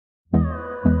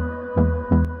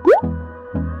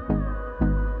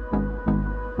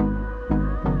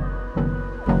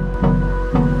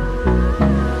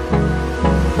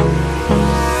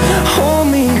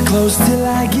close till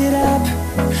I get up.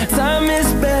 Time is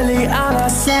barely on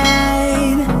our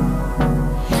side.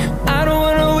 I don't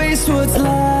wanna waste what's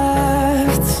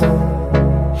left.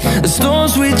 The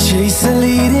storms we chase are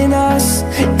leading us,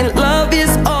 and love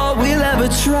is all we'll ever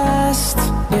trust.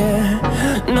 Yeah,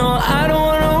 no, I don't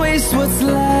wanna waste what's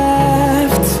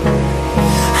left.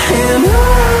 And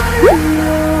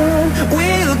on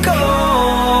we'll go,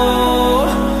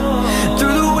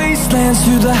 through the wastelands,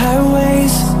 through the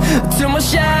highways, till my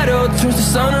shadow turns to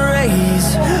sun rays.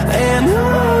 And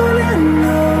on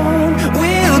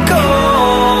we'll go,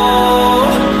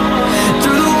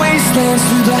 through the wastelands,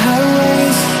 through the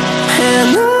highways,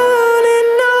 and on.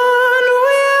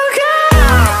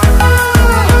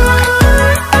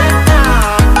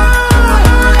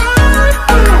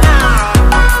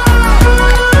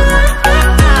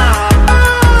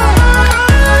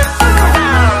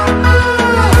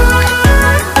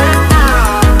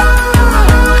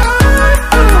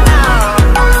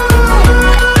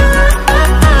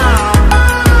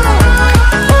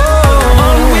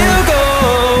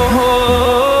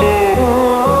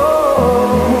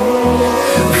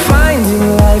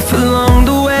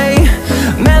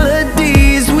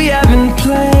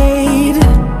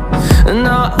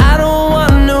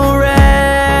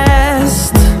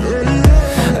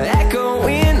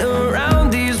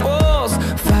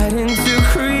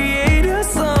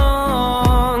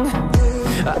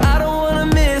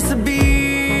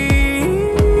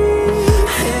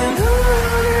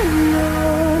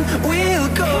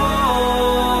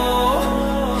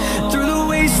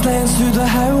 Through the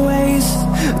highways,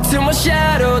 till my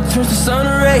shadow turns to sun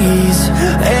rays.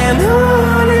 And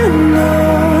on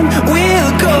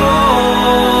we'll go,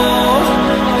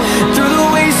 through the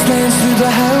wastelands, through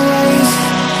the highways,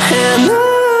 and on.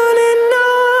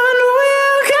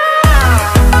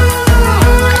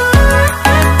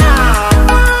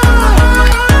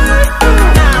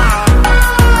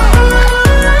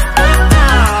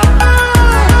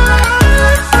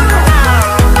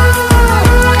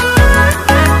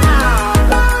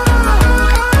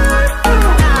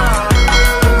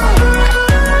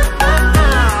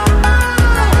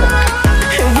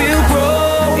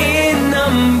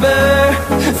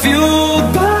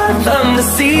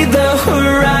 See the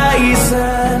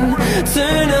horizon,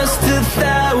 turn us to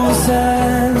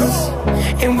thousands,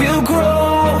 and we'll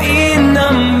grow in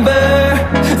number,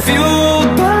 fueled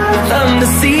by them. To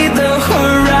see the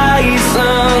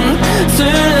horizon,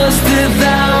 turn us to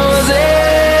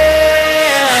thousands,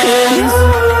 and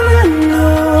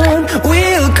on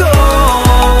we'll go,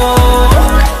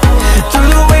 through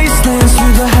the wastelands,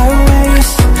 through the highways,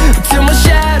 till my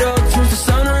shadow turns to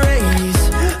sun rays.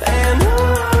 And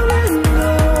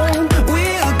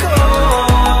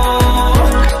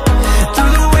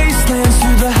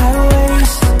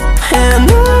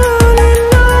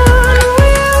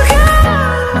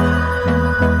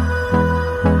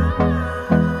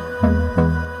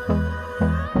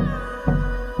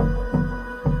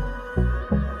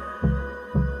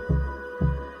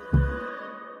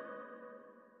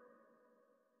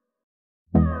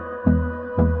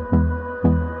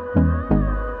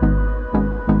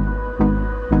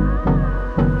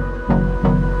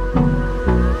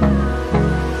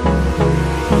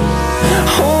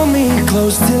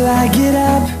close till I get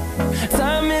up.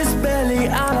 Time is barely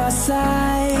on our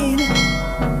side.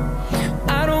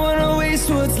 I don't wanna waste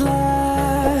what's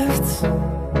left.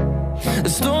 The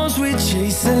storms we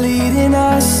chase are leading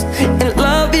us, and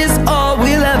love is all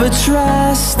we'll ever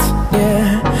trust.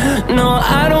 Yeah, no,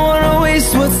 I don't wanna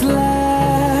waste what's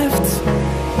left.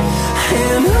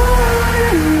 And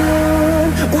on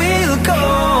we'll go,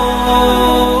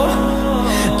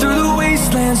 through the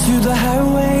wastelands, through the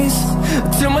highways,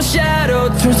 till my shadow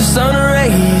turns to sun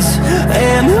rays.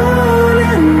 And on